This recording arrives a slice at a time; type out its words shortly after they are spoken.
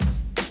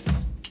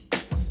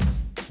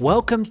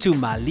Welcome to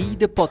Mali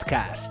the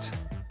podcast.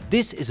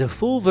 This is a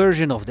full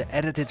version of the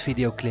edited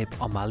video clip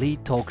on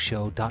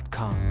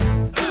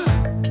malitalkshow.com.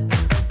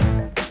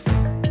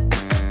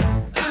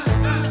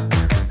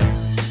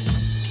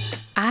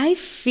 I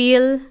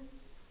feel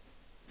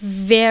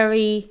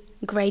very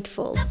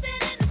grateful.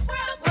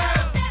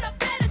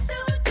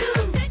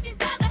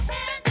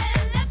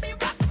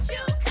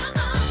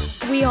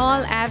 We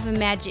all have a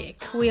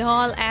magic. We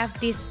all have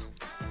this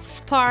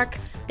spark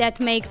that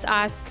makes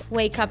us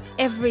wake up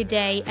every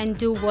day and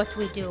do what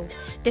we do.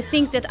 The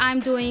things that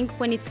I'm doing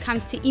when it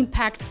comes to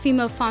impact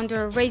female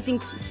founder, raising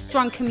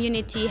strong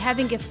community,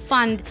 having a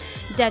fund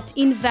that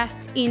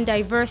invests in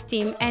diverse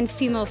team and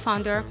female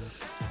founder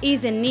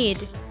is a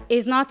need,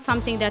 is not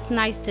something that's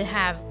nice to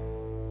have.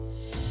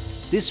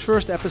 This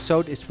first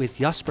episode is with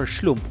Jasper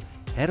Schlump,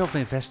 Head of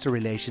Investor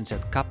Relations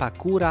at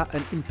Kapakura,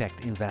 an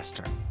impact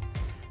investor.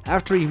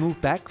 After he moved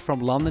back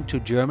from London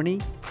to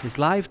Germany, his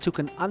life took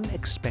an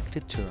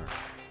unexpected turn.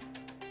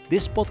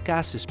 This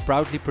podcast is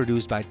proudly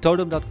produced by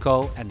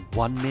Totem.co and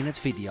 1 Minute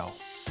Video.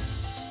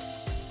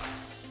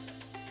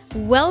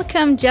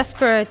 Welcome,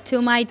 Jasper,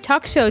 to my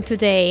talk show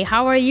today.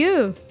 How are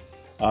you?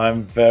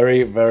 I'm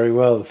very, very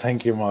well.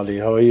 Thank you, Mali.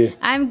 How are you?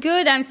 I'm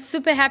good. I'm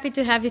super happy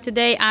to have you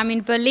today. I'm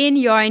in Berlin.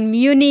 You're in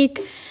Munich.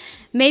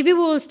 Maybe we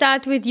will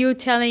start with you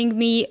telling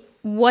me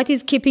what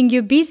is keeping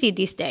you busy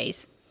these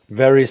days.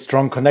 Very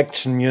strong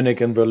connection,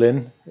 Munich and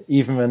Berlin,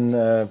 even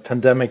in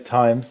pandemic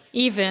times.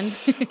 Even.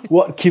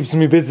 What keeps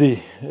me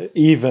busy?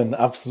 Even,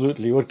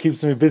 absolutely. What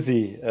keeps me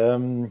busy?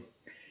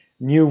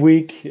 New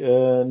week,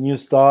 new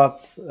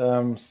starts,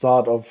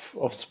 start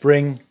of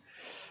spring.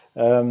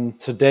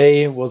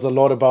 Today was a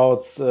lot about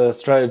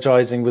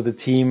strategizing with the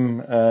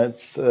team.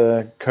 It's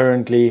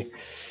currently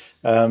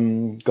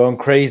going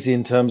crazy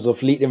in terms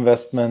of lead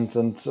investment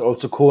and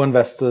also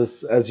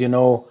co-investors. As you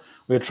know,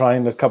 we're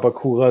trying at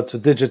Kapakura to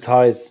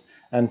digitize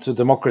and to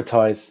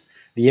democratize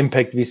the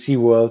impact VC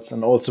world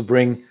and also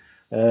bring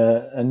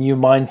a new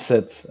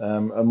mindset,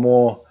 a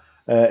more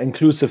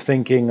inclusive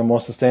thinking, a more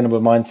sustainable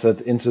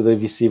mindset into the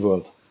VC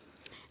world.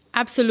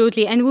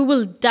 Absolutely. And we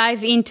will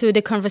dive into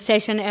the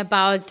conversation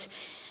about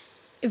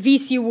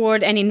VC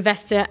world and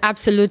investor,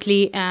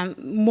 absolutely,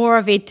 more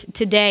of it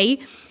today.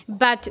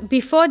 But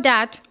before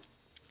that,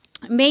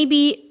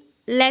 maybe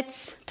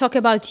let's talk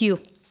about you.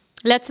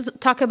 Let's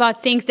talk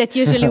about things that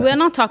usually we're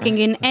not talking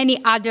in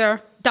any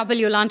other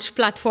W-Launch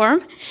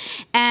platform.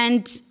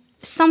 And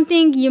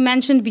something you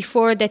mentioned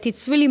before that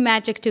it's really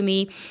magic to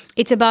me,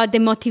 it's about the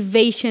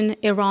motivation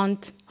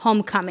around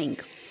homecoming.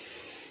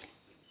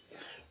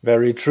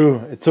 Very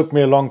true. It took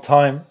me a long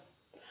time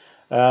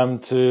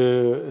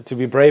to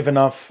be brave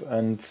enough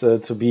and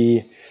to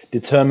be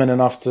determined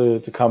enough to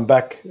come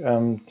back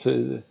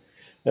to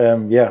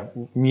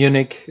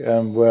Munich,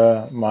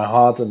 where my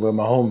heart and where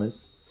my home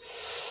is.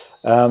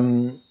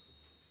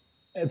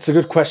 It's a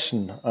good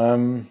question.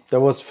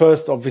 There was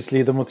first,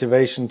 obviously, the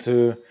motivation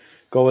to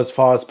go as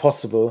far as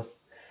possible,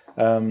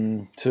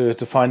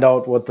 to find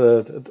out what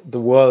the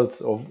world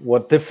or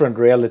what different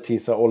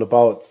realities are all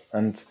about.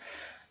 And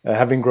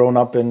having grown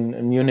up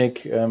in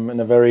Munich in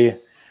a very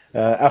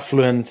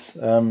affluent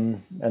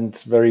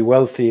and very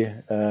wealthy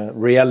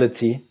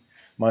reality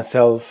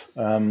myself,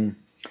 I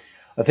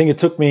think it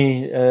took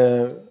me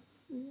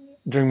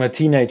during my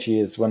teenage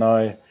years when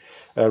I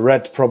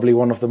read probably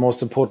one of the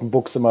most important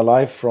books in my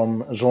life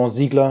from Jean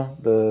Ziegler,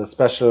 the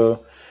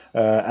special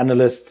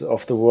analyst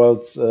of the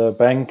World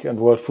Bank and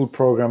World Food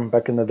Program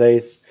back in the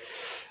days.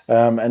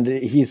 And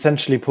he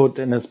essentially put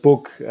in his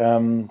book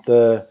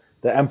the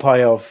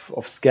empire of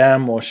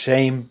scam or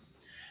shame,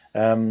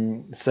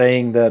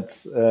 saying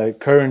that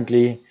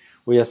currently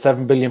we are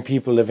 7 billion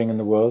people living in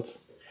the world.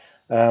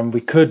 We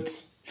could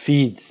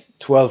feed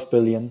 12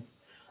 billion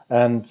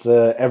and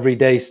every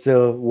day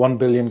still 1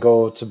 billion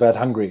go to bed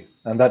hungry.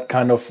 And that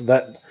kind of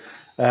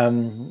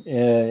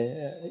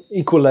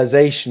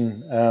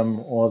equalization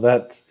or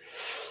that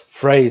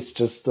phrase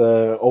just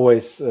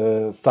always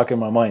stuck in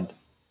my mind.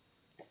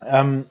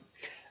 And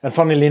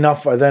funnily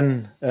enough, I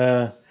then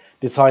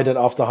decided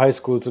after high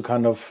school to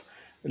kind of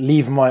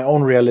leave my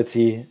own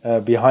reality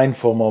behind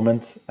for a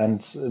moment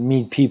and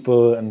meet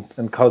people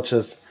and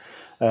cultures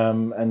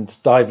and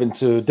dive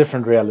into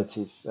different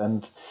realities.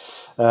 And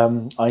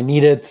I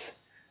needed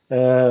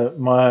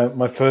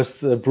my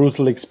first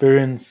brutal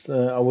experience,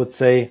 I would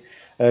say,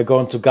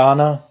 going to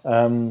Ghana,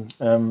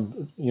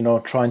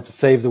 trying to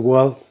save the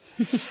world.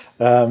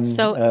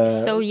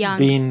 So young.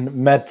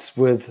 Being met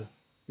with,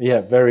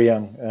 very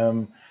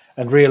young,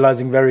 and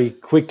realizing very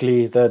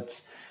quickly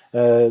that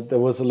there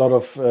was a lot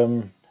of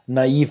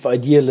naive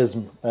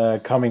idealism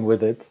coming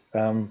with it,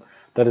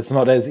 that it's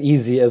not as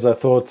easy as I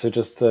thought to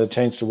just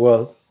change the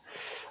world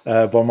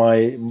by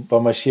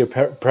my sheer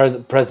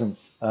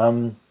presence.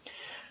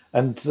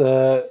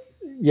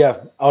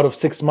 Out of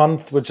 6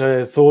 months, which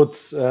I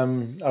thought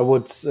I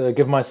would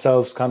give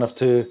myself kind of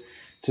to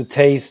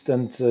taste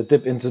and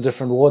dip into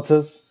different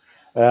waters,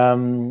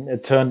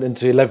 it turned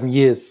into 11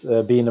 years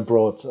being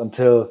abroad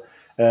until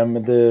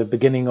the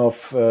beginning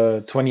of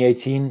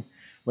 2018,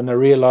 when I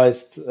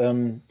realized,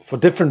 for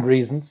different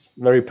reasons,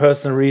 very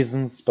personal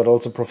reasons, but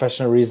also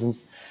professional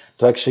reasons,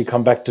 to actually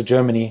come back to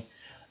Germany,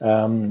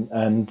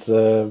 and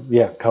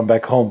come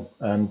back home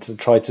and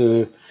try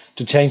to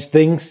change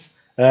things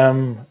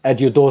at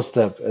your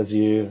doorstep, as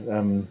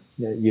you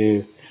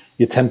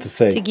tend to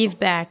say. To give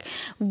back.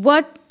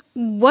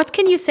 What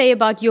can you say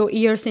about your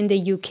years in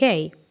the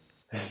UK?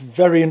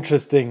 Very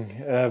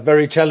interesting,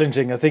 very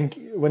challenging. I think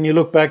when you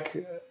look back,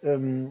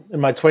 in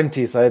my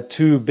 20s, I had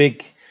two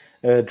big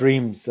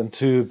dreams and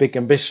two big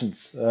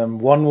ambitions.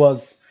 One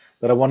was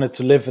that I wanted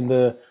to live in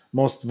the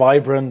most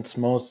vibrant,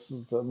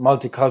 most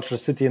multicultural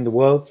city in the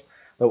world.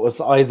 That was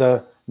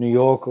either New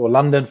York or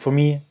London for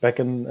me back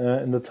in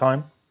the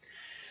time.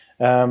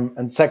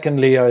 And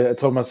secondly, I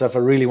told myself I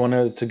really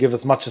wanted to give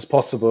as much as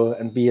possible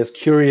and be as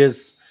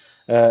curious,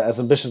 as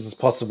ambitious as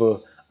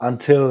possible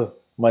until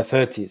my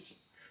 30s.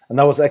 And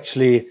that was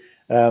actually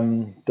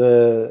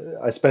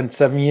I spent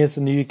 7 years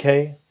in the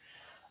UK.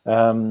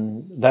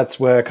 That's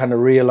where I kind of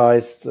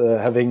realized,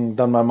 having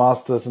done my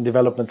master's in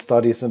development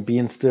studies and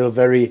being still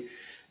very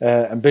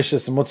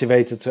ambitious and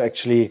motivated to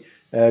actually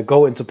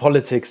go into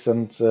politics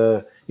and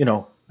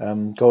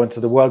go into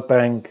the World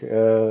Bank,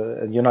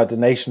 United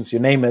Nations, you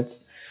name it.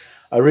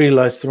 I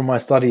realized through my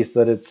studies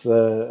that it's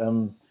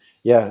a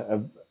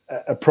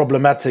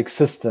problematic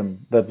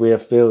system that we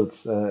have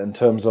built in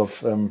terms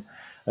of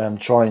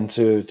trying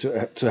to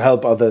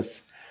help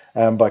others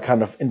by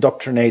kind of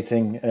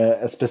indoctrinating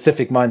a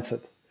specific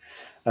mindset.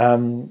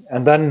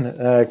 And then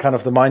kind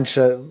of the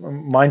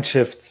mind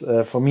shift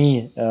for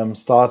me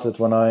started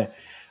when I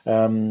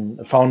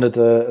founded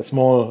a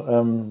small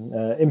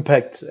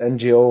impact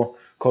NGO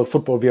called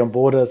Football Beyond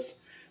Borders,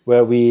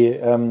 where we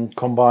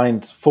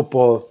combined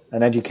football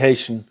and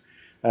education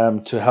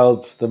to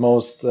help the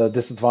most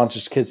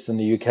disadvantaged kids in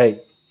the UK.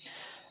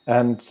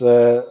 And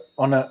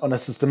on a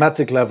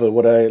systematic level,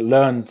 what I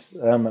learned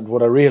and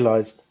what I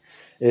realized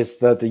is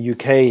that the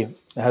UK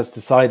has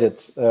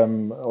decided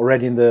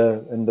already in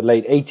the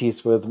late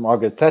 80s, with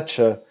Margaret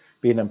Thatcher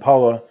being in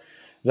power,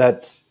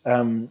 that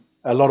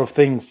a lot of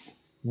things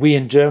we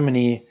in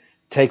Germany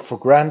take for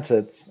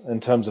granted in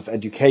terms of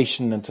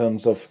education, in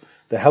terms of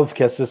the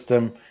healthcare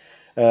system,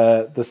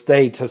 the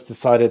state has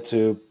decided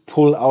to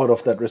pull out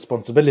of that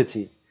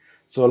responsibility.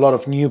 So a lot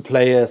of new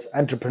players,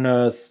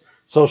 entrepreneurs,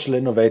 social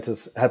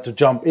innovators had to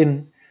jump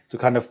in to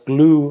kind of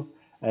glue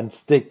and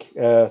stick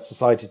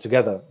society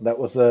together. That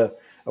was a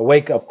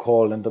wake-up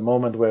call, and the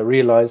moment where I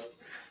realized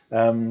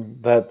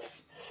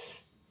that,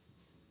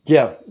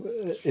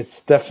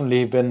 it's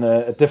definitely been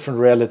a different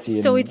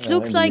reality. So it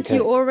looks like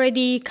you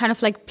already kind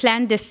of like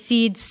plant the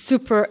seed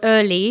super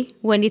early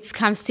when it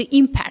comes to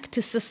impact,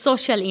 to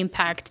social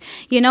impact.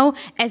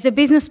 As a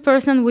business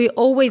person, we're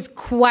always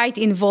quite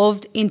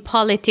involved in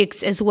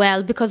politics as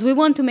well, because we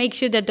want to make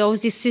sure that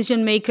those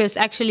decision makers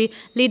actually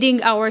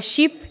leading our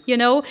ship,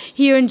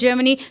 here in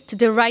Germany to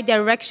the right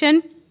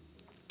direction.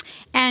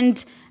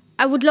 And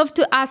I would love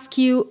to ask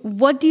you,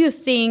 what do you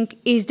think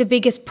is the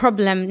biggest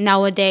problem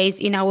nowadays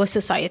in our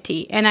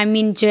society? And I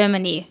mean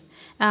Germany.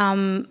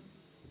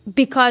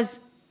 Because,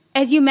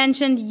 as you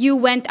mentioned, you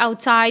went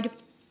outside.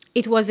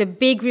 It was a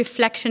big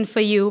reflection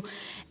for you.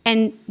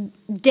 And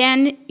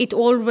then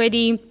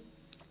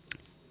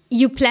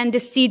you plant the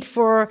seed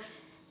for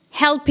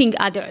helping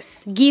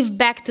others, give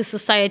back to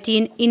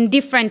society in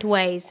different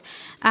ways.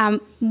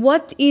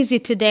 What is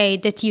it today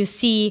that you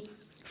see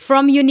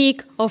from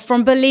Munich or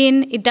from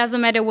Berlin, it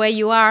doesn't matter where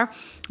you are,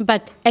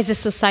 but as a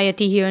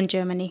society here in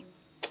Germany?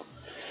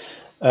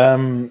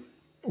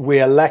 We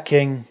are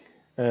lacking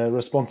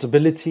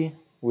responsibility.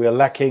 We are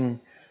lacking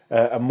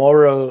a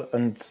moral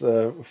and,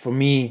 for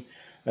me,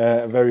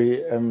 a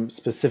very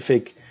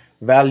specific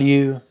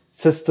value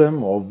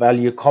system or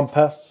value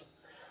compass.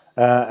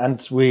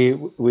 And we're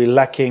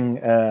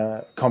lacking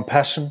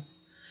compassion.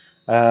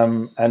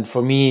 And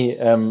for me,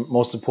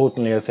 most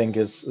importantly, I think,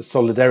 is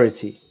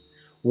solidarity.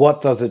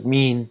 What does it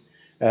mean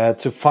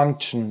to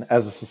function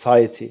as a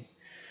society?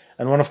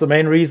 And one of the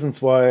main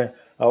reasons why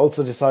I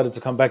also decided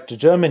to come back to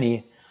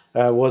Germany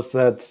was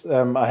that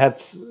I had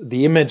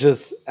the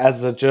images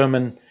as a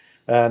German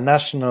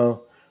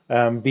national,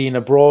 being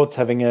abroad,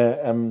 having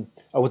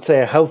I would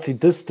say a healthy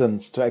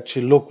distance to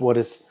actually look what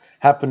is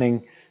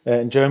happening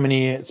in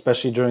Germany,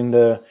 especially during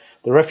the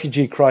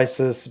refugee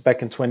crisis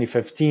back in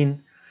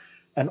 2015.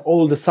 And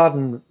all of a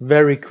sudden,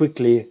 very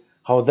quickly,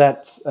 how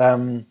that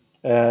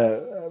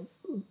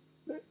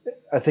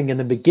I think in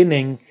the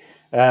beginning,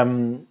 a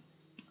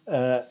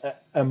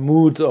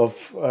mood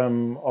of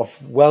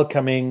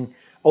welcoming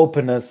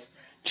openness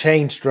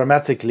changed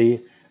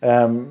dramatically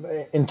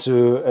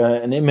into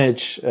an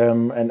image,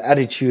 an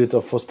attitude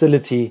of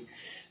hostility,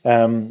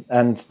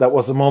 and that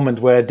was a moment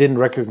where I didn't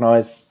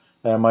recognize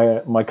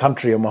my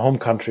country or my home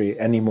country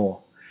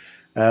anymore,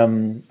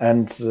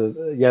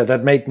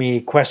 that made me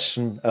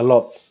question a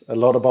lot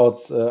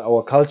about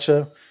our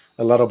culture,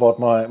 a lot about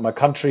my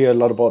country, a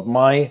lot about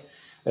my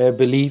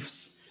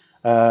beliefs,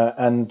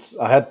 and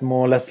I had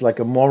more or less like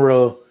a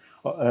moral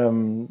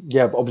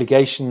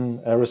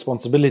obligation,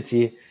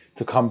 responsibility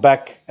to come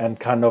back and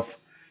kind of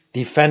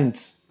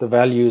defend the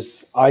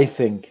values I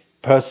think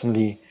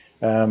personally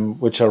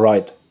which are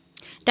right.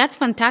 That's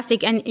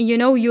fantastic. And,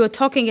 you are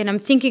talking and I'm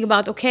thinking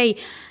about, okay,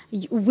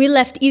 we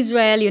left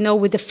Israel,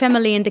 with the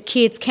family and the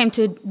kids, came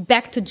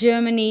back to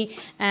Germany,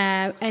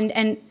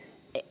 and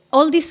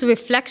all this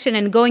reflection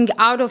and going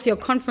out of your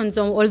comfort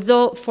zone,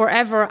 although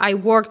forever I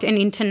worked in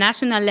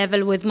international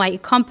level with my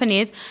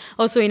companies,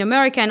 also in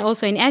America and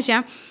also in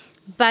Asia.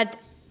 But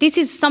this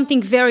is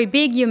something very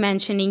big you're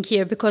mentioning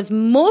here, because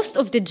most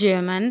of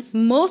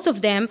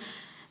them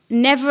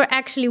never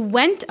actually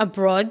went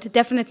abroad,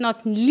 definitely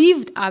not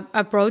lived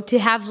abroad, to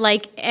have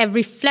like a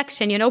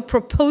reflection,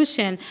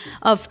 proportion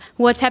of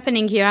what's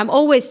happening here. I'm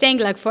always saying,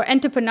 like, for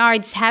entrepreneurs,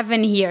 it's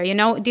heaven here.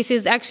 This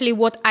is actually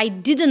what I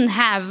didn't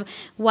have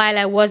while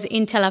I was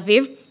in Tel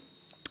Aviv.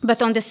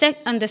 But on the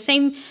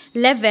same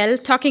level,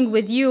 talking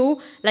with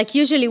you, like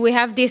usually we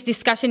have this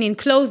discussion in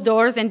closed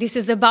doors, and this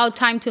is about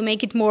time to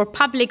make it more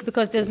public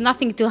because there's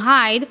nothing to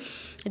hide.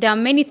 There are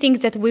many things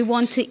that we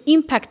want to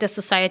impact the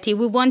society.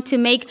 We want to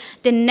make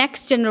the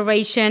next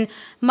generation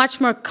much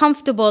more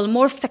comfortable,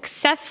 more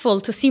successful,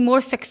 to see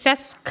more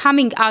success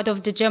coming out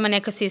of the German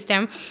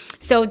ecosystem.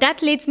 So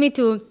that leads me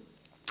to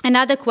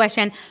another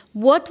question.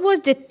 What was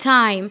the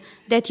time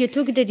that you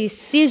took the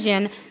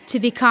decision to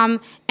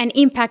become an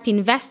impact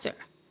investor?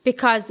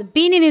 Because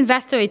being an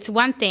investor, it's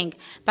one thing,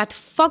 but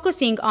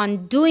focusing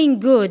on doing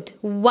good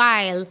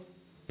while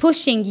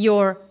pushing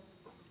your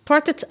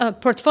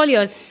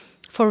portfolios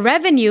for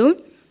revenue,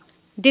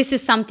 this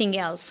is something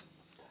else.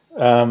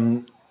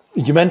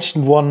 You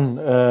mentioned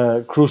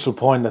one crucial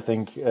point, I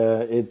think.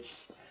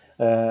 It's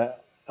a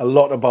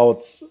lot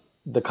about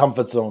the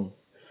comfort zone.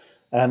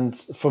 And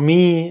for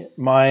me,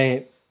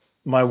 my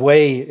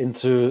way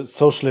into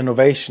social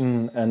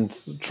innovation and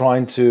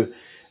trying to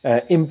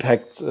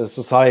impact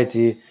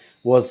society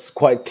was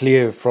quite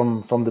clear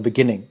from the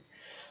beginning.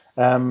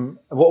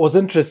 What was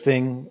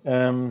interesting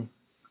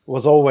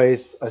was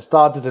always, I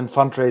started in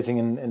fundraising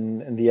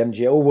in the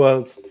NGO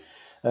world.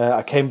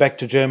 I came back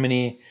to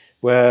Germany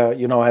where,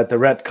 I had the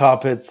red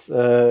carpets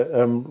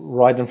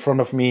right in front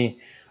of me.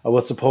 I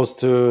was supposed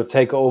to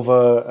take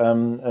over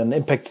an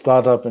impact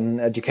startup in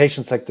the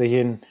education sector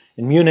here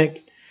in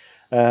Munich,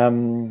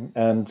 and,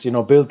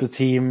 build the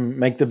team,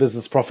 make the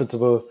business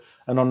profitable.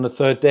 And on the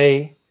third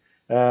day,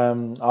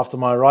 after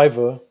my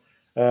arrival,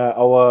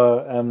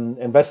 our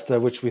investor,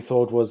 which we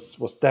thought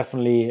was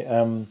definitely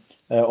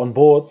on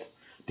board,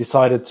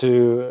 decided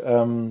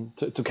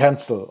to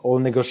cancel all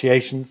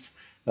negotiations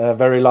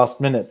very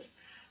last minute.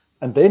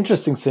 And the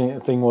interesting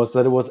thing was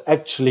that it was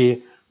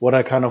actually what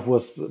I kind of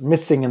was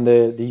missing in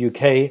the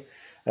UK,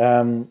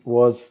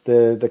 was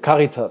the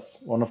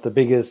Caritas, one of the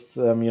biggest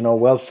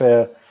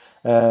welfare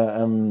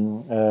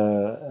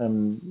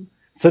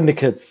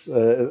syndicates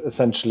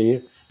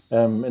essentially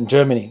in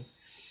Germany.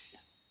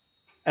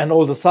 And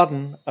all of a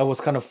sudden I was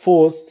kind of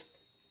forced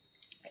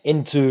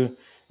into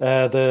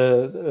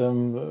the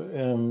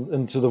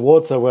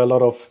water where a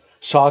lot of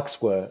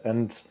sharks were,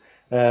 and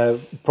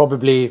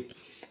probably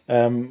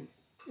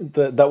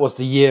that was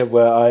the year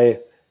where I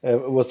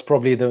was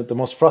probably the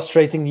most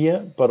frustrating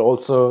year, but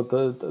also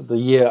the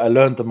year I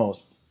learned the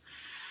most,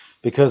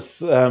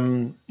 because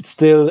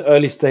still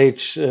early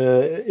stage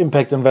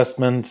impact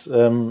investment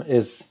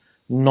is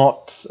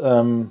not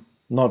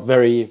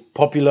very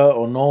popular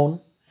or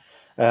known.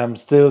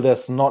 Still,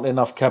 there's not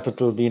enough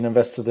capital being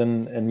invested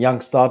in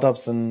young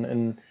startups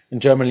in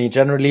Germany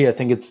generally. I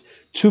think it's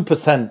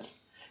 2%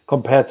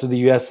 compared to the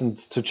US and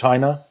to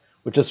China,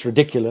 which is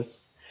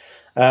ridiculous.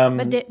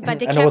 But the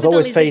capital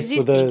is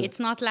existing. It's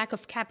not lack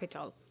of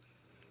capital.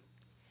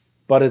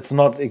 But it's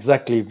not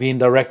exactly being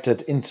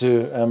directed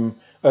into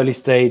early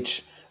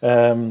stage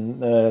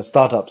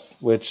startups,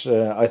 which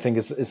I think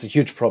is a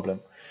huge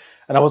problem.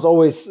 And I was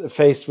always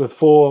faced with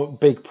 4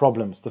 big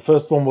problems. The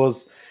first one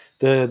was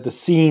the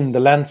scene, the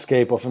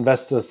landscape of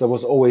investors. There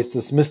was always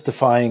this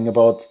mystifying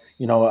about,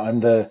 I'm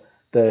the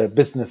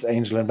business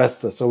angel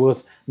investor. So it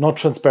was not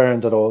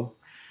transparent at all.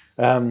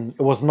 It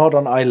was not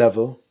on eye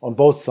level on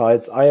both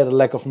sides. I had a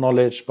lack of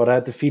knowledge, but I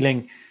had the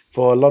feeling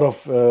for a lot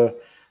of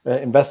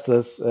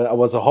investors, I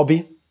was a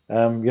hobby.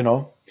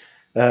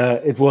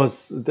 It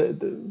was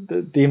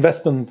the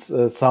investment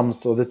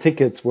sums or the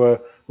tickets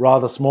were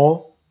rather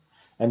small.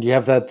 And you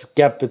have that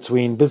gap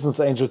between business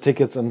angel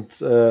tickets and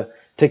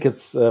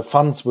tickets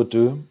funds would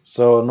do.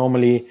 So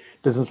normally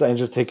business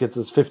angel tickets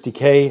is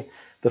 50K.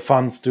 The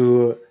funds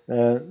do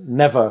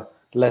never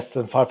less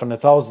than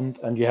 500,000,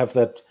 and you have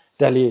that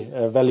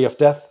valley of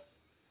death.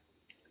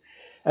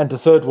 And the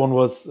third one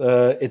was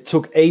it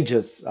took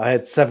ages. I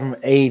had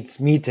 7-8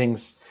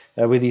 meetings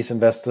with these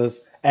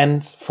investors,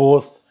 and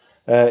fourth,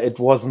 it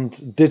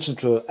wasn't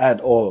digital at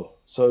all.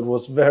 So it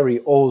was very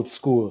old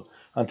school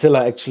until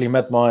I actually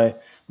met my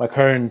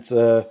current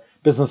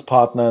business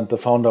partner and the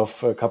founder of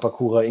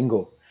Kapakura,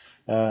 Ingo.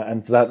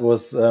 And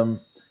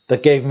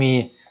that gave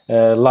me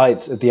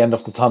light at the end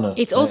of the tunnel.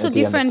 It's also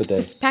different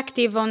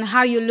perspective on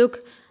how you look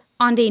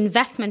on the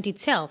investment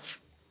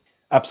itself.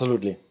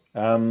 Absolutely.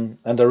 And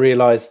I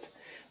realized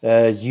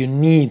you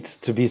need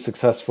to be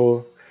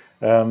successful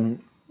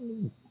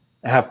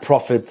have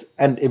profit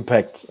and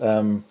impact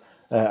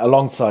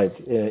alongside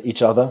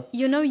each other.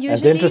 Usually,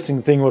 and the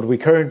interesting thing, what we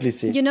currently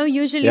see.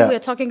 Usually we're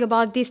talking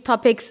about these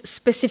topics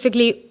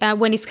specifically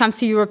when it comes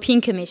to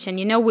European Commission.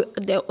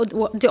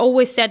 They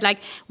always said, like,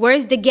 where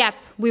is the gap?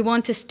 We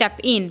want to step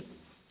in.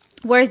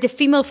 Where is the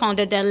female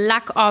founder, the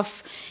lack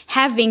of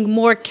having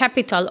more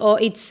capital,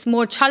 or it's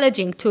more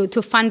challenging to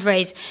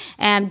fundraise,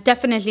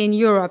 definitely in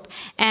Europe,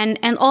 and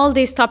all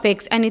these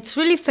topics. And it's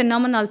really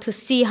phenomenal to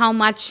see how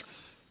much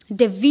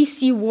the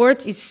VC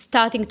world is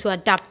starting to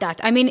adapt that.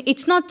 I mean,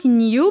 it's not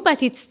new,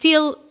 but it's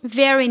still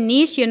very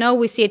niche.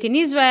 We see it in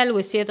Israel,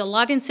 we see it a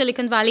lot in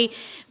Silicon Valley,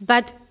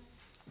 but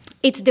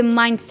it's the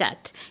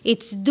mindset.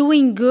 It's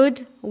doing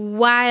good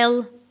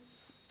while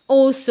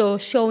also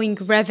showing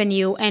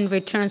revenue and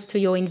returns to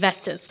your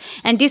investors.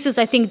 And this is,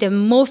 I think, the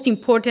most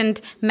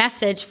important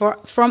message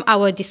from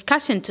our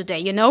discussion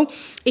today.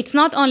 It's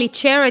not only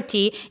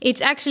charity,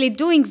 it's actually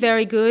doing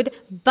very good,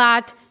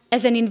 but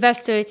as an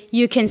investor,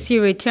 you can see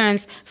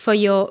returns for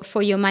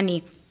your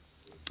money.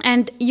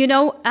 And,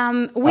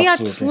 we are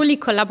truly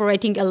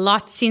collaborating a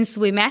lot since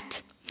we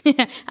met.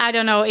 I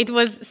don't know, it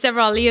was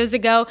several years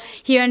ago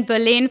here in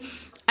Berlin.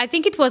 I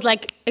think it was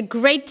like a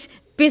great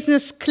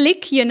business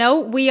click,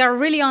 we are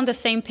really on the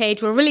same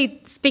page. We're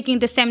really speaking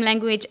the same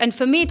language. And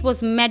for me, it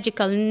was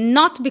magical,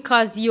 not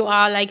because you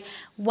are like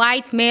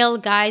white male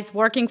guys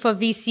working for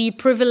VC,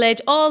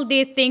 privilege, all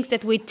these things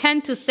that we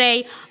tend to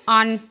say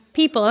on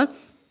people,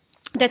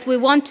 that we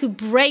want to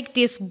break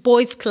these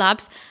boys'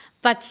 clubs.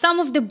 But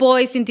some of the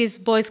boys in these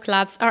boys'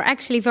 clubs are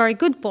actually very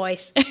good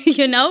boys.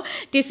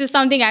 This is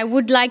something I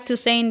would like to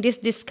say in this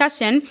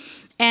discussion.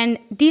 And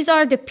these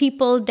are the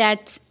people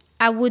that,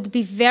 I would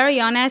be very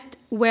honest,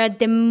 were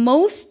the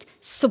most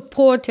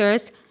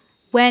supporters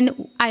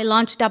when I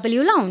launched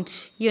W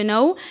Lounge.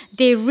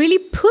 They really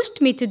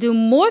pushed me to do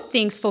more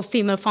things for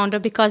female founder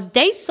because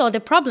they saw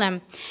the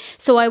problem.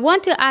 So I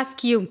want to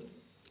ask you,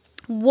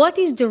 what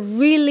is the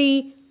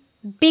really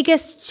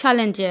biggest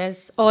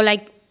challenges, or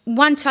like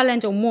one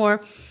challenge or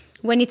more,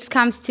 when it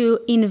comes to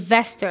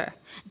investor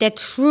that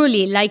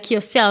truly, like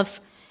yourself,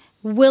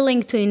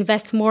 willing to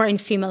invest more in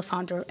female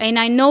founder? And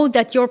I know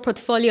that your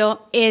portfolio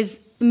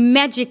is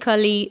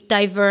magically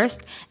diverse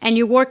and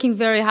you're working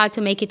very hard to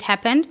make it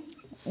happen.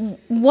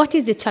 What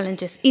is the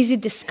challenges? Is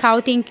it the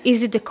scouting?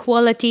 Is it the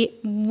quality?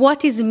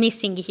 What is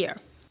missing here?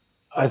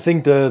 I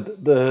think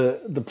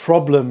the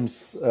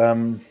problems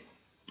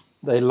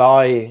they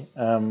lie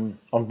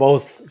on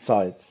both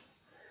sides.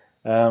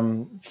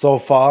 So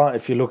far,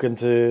 if you look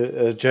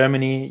into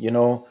Germany,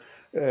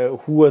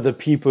 who are the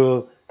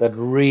people that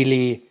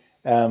really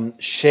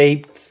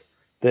shaped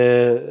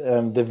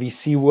the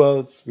VC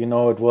worlds?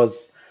 It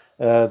was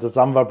the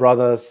Zamva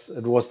brothers,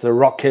 it was the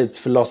rockets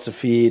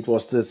philosophy, it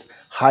was this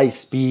high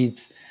speed,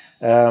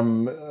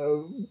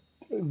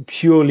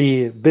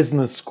 purely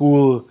business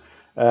school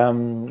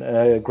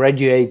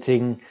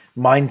graduating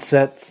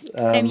mindset.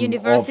 Same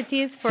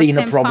universities for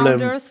same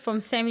founders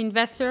from same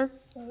investor.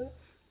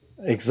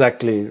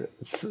 Exactly.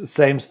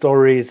 Same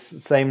stories,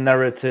 same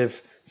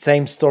narrative,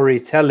 same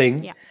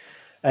storytelling. Yeah.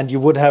 And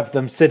you would have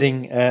them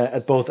sitting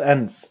at both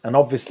ends. And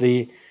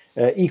obviously,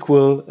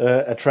 equal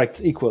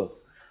attracts equal.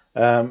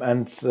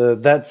 And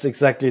that's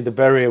exactly the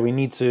barrier we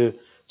need to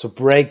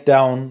break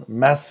down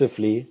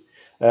massively.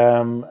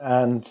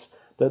 And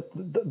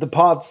the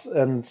parts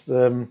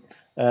and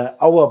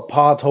our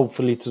part,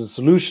 hopefully, to the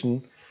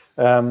solution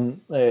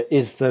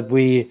is that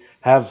we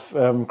have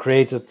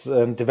created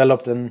and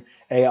developed an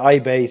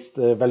AI-based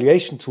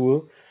valuation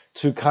tool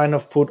to kind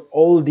of put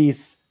all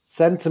these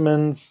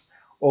sentiments,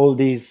 all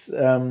these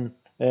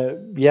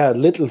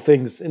little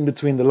things in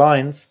between the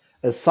lines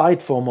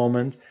aside for a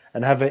moment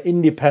and have an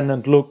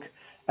independent look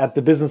at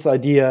the business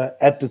idea,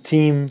 at the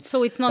team.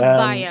 So it's not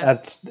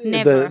biased. At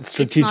Never. the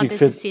strategic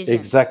fit. Decision.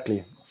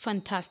 Exactly.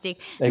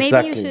 Fantastic.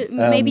 Exactly.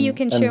 Maybe you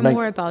can share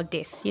more about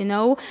this.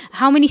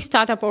 How many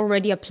startups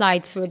already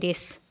applied through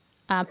this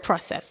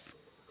process?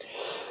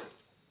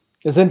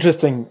 It's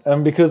interesting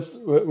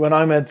because when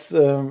I met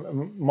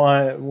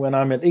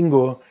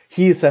Ingo,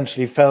 he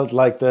essentially felt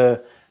like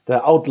the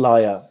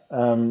outlier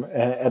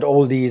at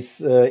all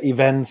these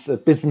events,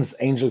 at business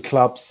angel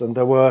clubs, and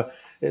there were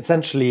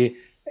essentially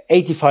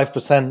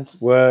 85%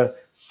 were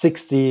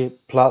 60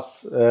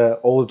 plus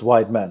old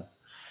white men.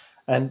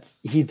 And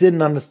he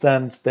didn't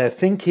understand their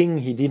thinking.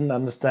 He didn't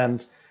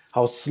understand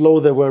how slow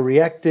they were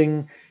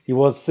reacting. He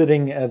was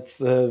sitting at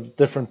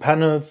different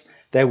panels.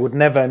 They would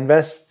never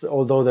invest,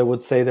 although they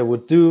would say they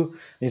would do.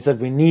 And he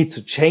said, we need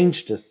to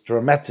change this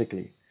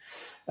dramatically.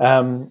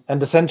 And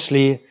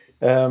essentially,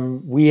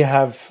 we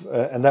have,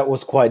 and that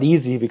was quite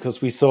easy because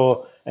we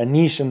saw a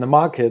niche in the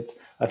market.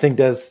 I think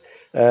there's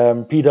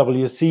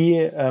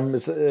PwC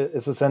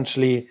is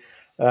essentially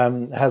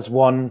has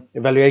one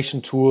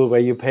evaluation tool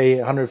where you pay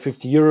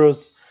 150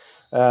 euros.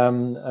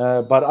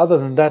 But other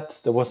than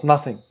that, there was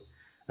nothing.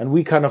 And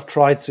we kind of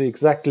tried to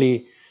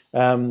exactly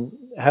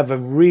have a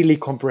really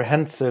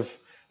comprehensive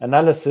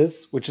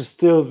analysis, which is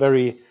still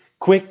very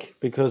quick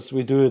because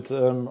we do it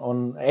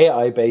on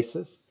AI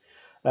basis.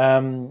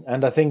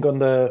 And I think on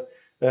the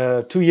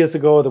 2 years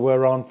ago, there were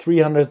around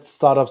 300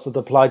 startups that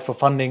applied for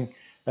funding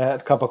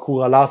at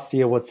Capacura. Last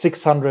year was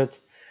 600.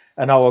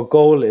 And our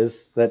goal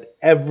is that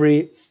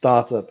every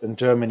startup in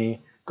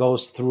Germany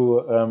goes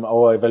through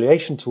our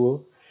evaluation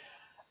tool.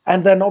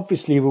 And then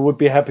obviously we would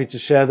be happy to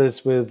share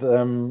this with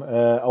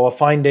our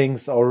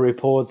findings, our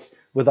reports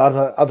with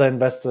other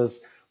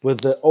investors,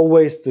 with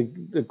always the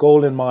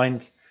goal in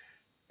mind,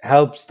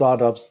 help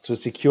startups to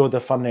secure the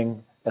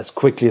funding as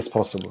quickly as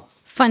possible.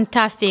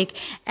 Fantastic.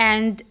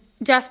 And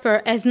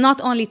Jasper, as not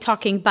only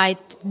talking by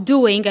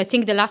doing, I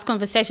think the last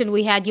conversation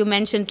we had, you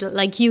mentioned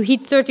like you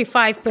hit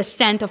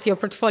 35% of your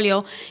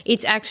portfolio.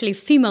 It's actually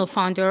female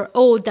founder,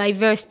 all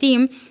diverse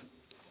team.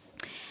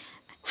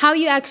 How are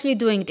you actually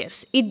doing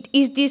this?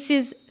 This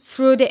is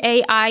through the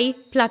AI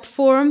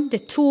platform, the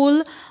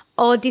tool,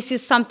 or this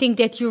is something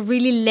that you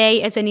really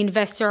lay as an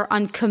investor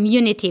on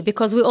community?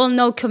 Because we all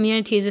know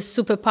community is a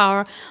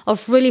superpower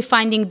of really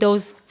finding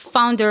those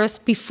founders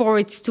before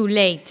it's too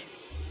late.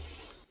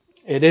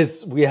 It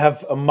is. We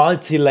have a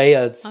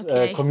multi-layered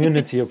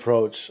community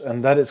approach,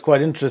 and that is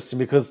quite interesting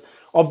because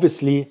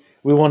obviously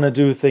we want to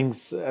do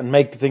things and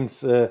make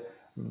things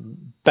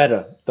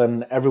better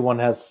than everyone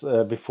has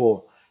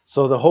before.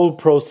 So the whole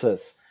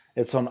process,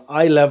 it's on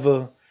eye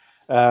level.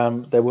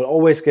 They will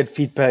always get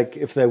feedback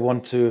if they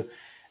want to.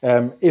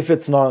 If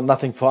it's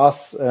nothing for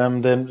us,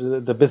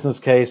 then the business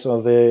case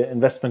or the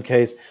investment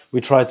case,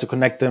 we try to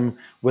connect them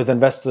with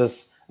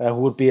investors who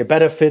would be a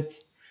better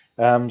fit.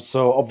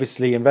 So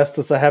obviously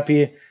investors are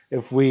happy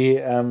if we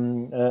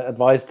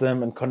advise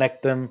them and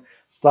connect them.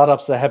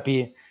 Startups are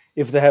happy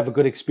if they have a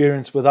good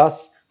experience with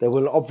us. They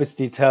will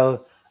obviously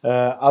tell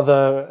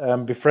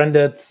other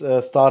befriended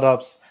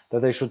startups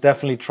that they should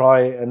definitely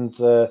try and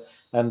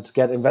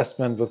get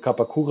investment with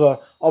Capacura.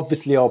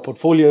 Obviously our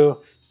portfolio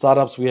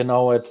startups, we are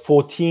now at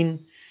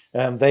 14.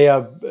 They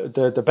are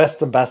the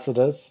best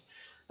ambassadors.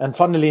 And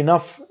funnily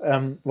enough,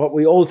 what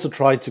we also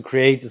try to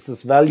create is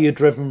this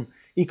value-driven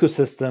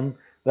ecosystem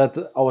that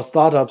our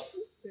startups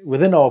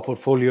within our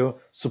portfolio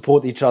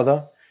support each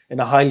other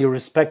in a highly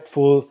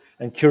respectful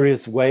and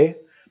curious way,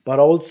 but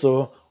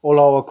also all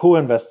our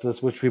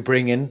co-investors, which we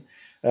bring in,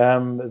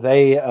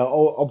 they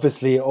are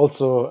obviously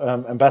also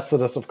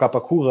ambassadors of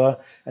Capacura,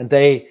 and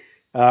they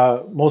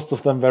most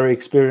of them very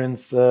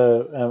experienced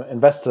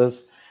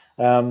investors,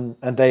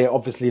 and they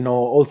obviously know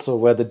also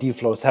where the deal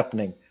flow is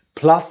happening.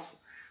 Plus,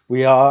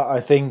 we are, I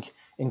think,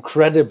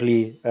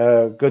 incredibly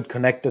good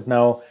connected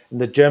now in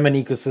the German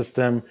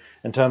ecosystem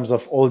in terms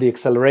of all the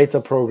accelerator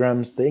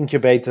programs, the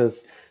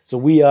incubators. So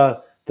we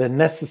are the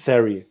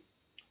necessary,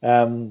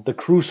 the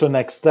crucial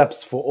next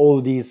steps for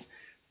all these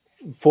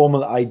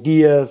formal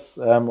ideas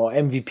or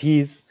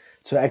MVPs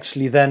to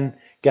actually then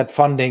get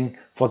funding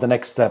for the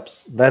next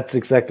steps. That's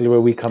exactly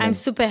where we come in. I'm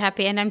super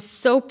happy and I'm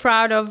so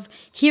proud of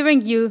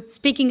hearing you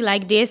speaking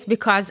like this,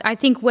 because I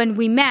think when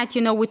we met,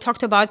 we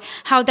talked about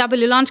how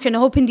W Launch can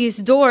open these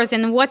doors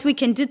and what we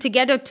can do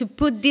together to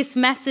put these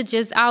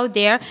messages out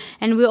there.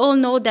 And we all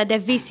know that the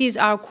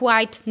VCs are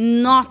quite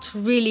not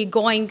really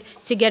going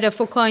together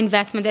for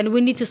co-investment, and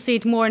we need to see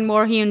it more and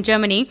more here in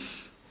Germany.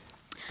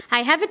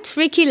 I have a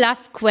tricky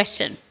last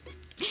question.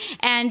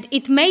 And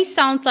it may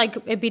sound like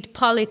a bit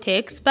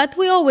politics, but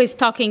we're always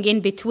talking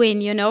in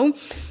between,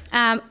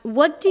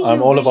 What do you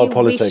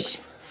really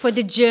wish for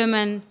the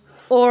German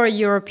or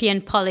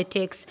European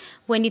politics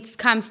when it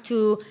comes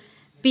to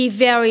be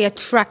very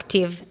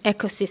attractive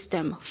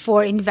ecosystem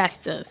for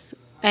investors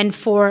and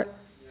for,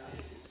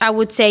 I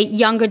would say,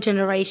 younger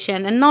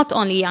generation, and not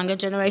only younger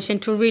generation,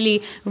 to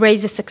really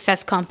raise the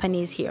success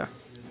companies here?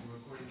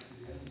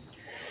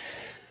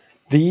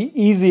 The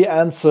easy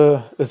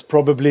answer is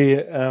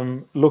probably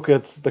look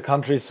at the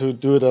countries who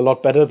do it a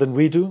lot better than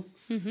we do.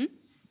 Mm-hmm.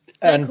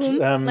 And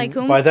like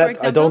whom, by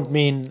that I don't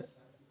mean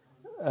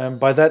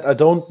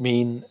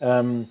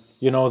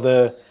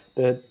the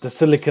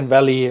Silicon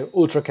Valley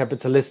ultra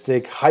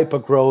capitalistic hyper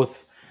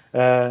growth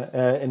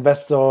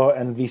investor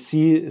and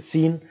VC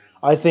scene.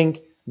 I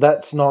think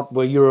that's not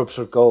where Europe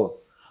should go.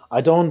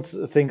 I don't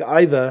think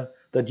either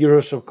that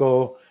Europe should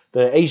go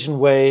the Asian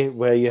way,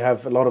 where you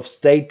have a lot of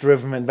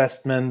state-driven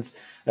investments.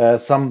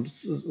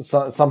 Sometimes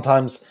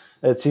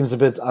it seems a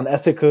bit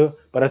unethical,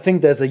 but I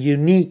think there's a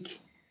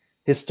unique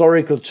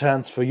historical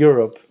chance for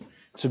Europe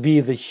to be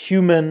the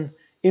human,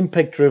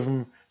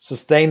 impact-driven,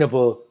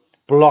 sustainable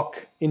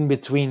block in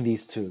between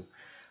these two.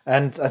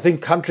 And I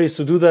think countries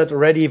who do that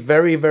already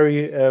very,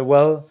 very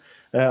well,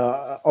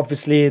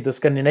 obviously the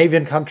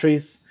Scandinavian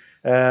countries,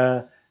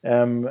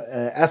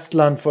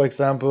 Estland, for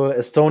example,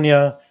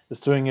 Estonia is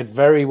doing it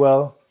very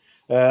well.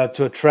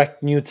 To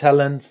attract new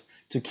talents,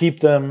 to keep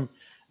them.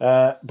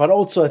 But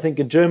also, I think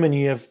in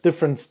Germany, you have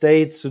different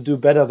states who do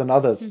better than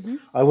others. Mm-hmm.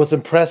 I was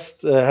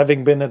impressed,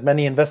 having been at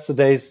many investor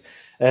days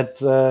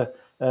at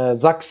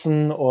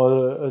Sachsen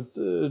or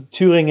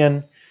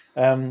Thüringen.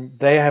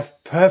 They have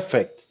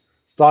perfect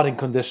starting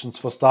conditions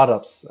for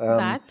startups.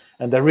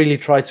 And they really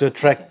try to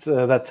attract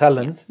that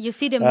talent. Yeah. You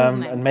see the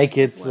movement. And make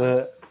it...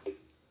 Well.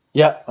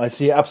 I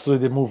see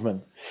absolutely the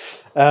movement.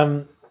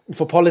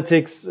 For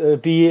politics,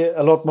 be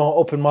a lot more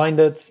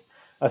open-minded.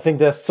 I think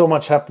there's so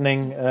much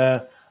happening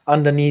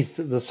underneath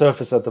the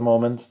surface at the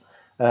moment,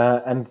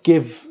 and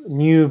give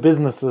new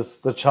businesses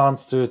the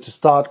chance to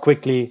start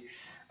quickly,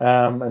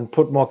 and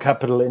put more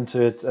capital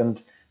into it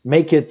and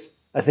make it,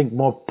 I think,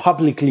 more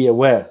publicly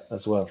aware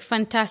as well.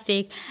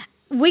 Fantastic.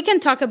 We can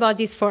talk about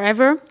this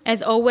forever,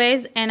 as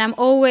always, and I'm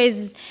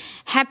always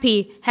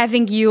happy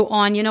having you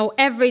on.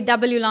 Every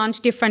W launch,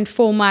 different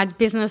format,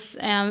 business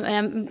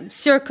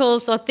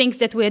circles or things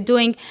that we're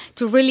doing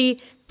to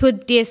really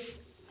put this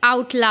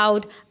out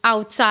loud,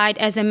 outside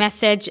as a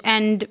message.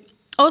 And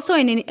also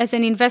as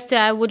an investor,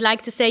 I would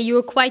like to say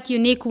you're quite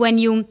unique when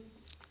you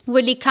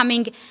really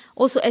coming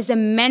also as a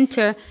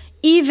mentor.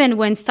 Even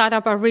when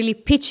startups are really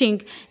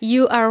pitching,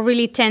 you are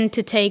really tend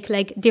to take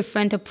like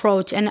different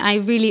approach. And I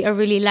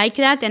really like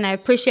that. And I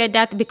appreciate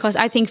that, because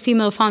I think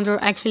female founders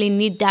actually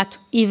need that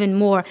even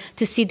more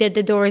to see that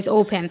the door is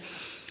open.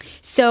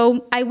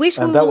 So I wish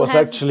we that will was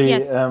have... actually,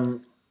 yes.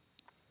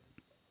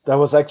 That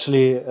was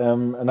actually,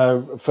 and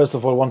I first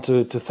of all want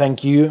to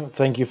thank you.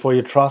 Thank you for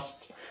your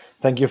trust.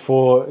 Thank you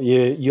for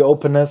your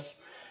openness.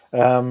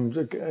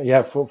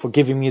 For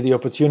giving me the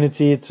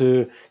opportunity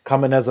to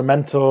come in as a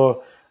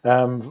mentor.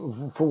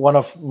 For one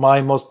of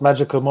my most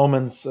magical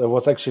moments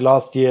was actually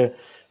last year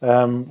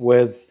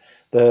with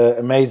the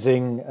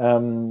amazing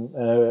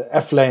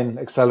F-Lane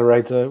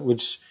accelerator,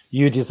 which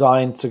you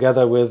designed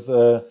together with,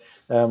 or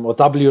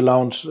W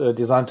Lounge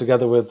designed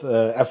together with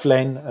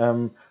F-Lane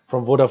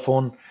from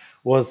Vodafone,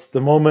 was the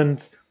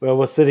moment where I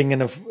was sitting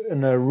in a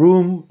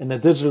room, in a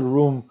digital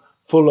room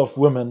full of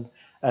women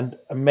and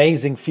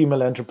amazing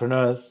female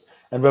entrepreneurs,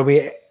 and where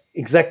we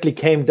exactly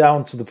came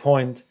down to the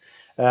point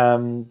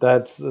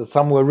that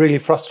some were really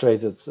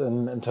frustrated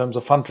in terms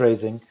of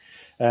fundraising,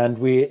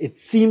 and it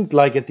seemed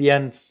like at the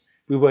end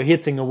we were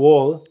hitting a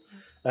wall,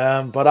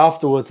 but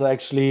afterwards I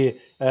actually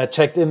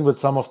checked in with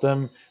some of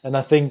them, and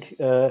I think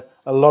a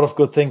lot of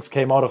good things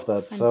came out of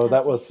that. Fantastic. So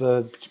that was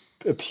a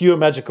pure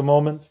magical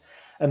moment.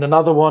 And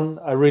another one,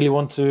 I really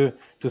want to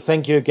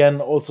thank you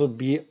again. Also,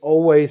 be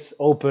always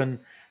open,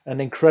 an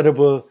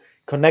incredible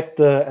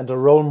connector and a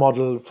role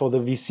model for the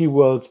VC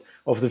world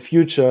of the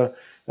future.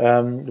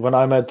 When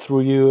I met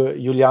through you,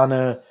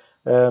 Juliane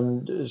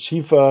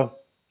Schiefer,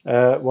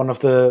 one of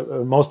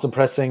the most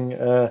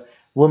impressive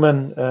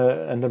women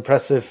and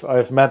impressive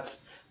I've met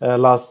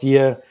last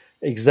year.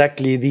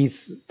 Exactly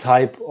these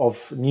type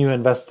of new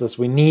investors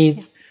we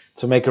need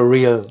to make a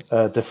real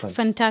difference.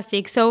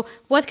 Fantastic. So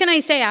what can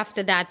I say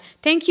after that?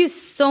 Thank you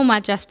so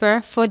much,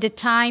 Jasper, for the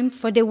time,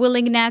 for the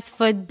willingness,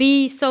 for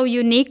being so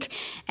unique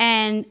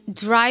and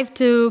drive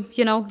to,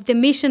 the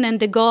mission and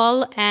the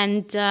goal,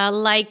 and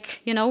like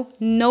you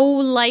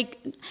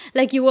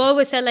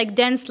always say, like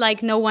dance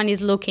like no one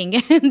is looking.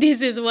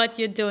 This is what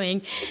you're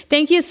doing.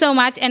 Thank you so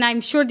much. And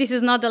I'm sure this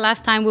is not the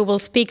last time we will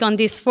speak on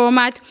this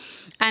format.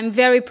 I'm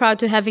very proud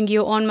to having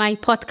you on my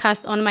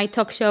podcast, on my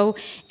talk show,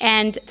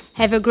 and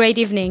have a great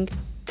evening.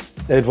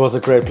 It was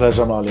a great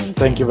pleasure, Marlene.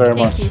 Thank you very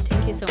much.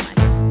 Thank you so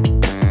much.